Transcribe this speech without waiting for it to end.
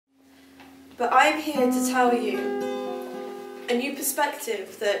But I'm here to tell you a new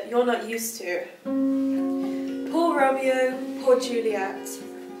perspective that you're not used to. Poor Romeo, poor Juliet,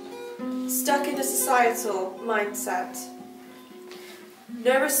 stuck in a societal mindset.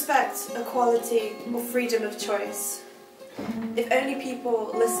 No respect, equality, or freedom of choice. If only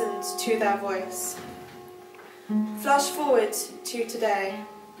people listened to their voice. Flash forward to today.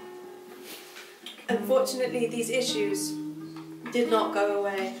 Unfortunately, these issues did not go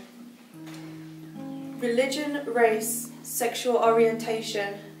away. Religion, race, sexual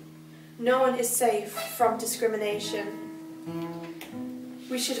orientation, no one is safe from discrimination.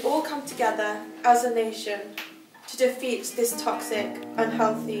 We should all come together as a nation to defeat this toxic,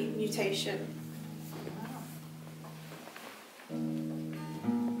 unhealthy mutation.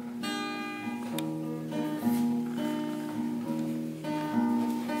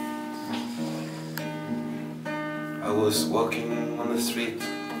 I was walking on the street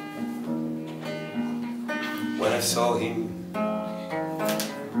when I saw him.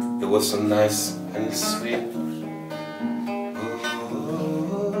 It was so nice and sweet.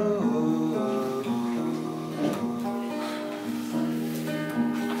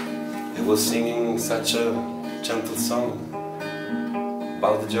 He was singing such a gentle song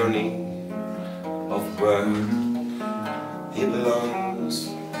about the journey of where he belongs.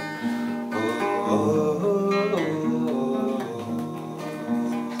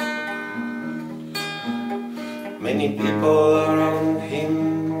 Many people around him,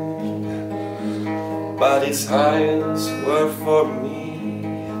 but his eyes were for me.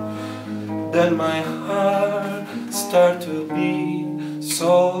 Then my heart started to beat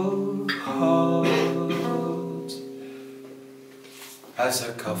so hard. As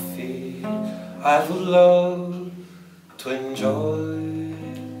a coffee I would love to enjoy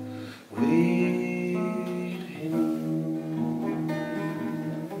with him.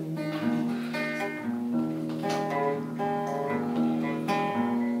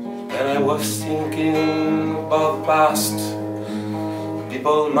 And I was thinking about past.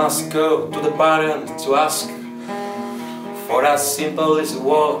 People must go to the parent to ask for as simple as a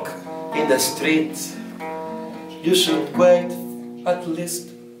walk in the street. You should wait at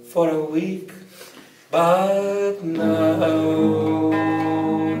least for a week. But now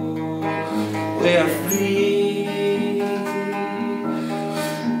we are free.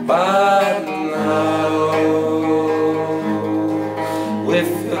 But now we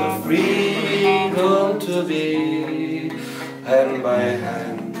feel freedom to be hand by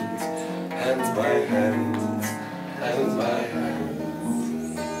hand, hand by hand, hand by hand.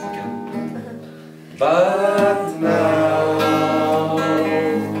 But now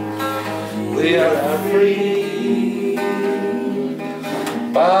we are free.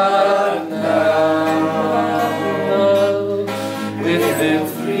 But now we feel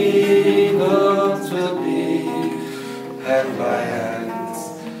freedom to be hand by hand,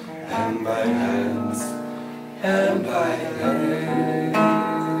 hand by hand, hand by hand.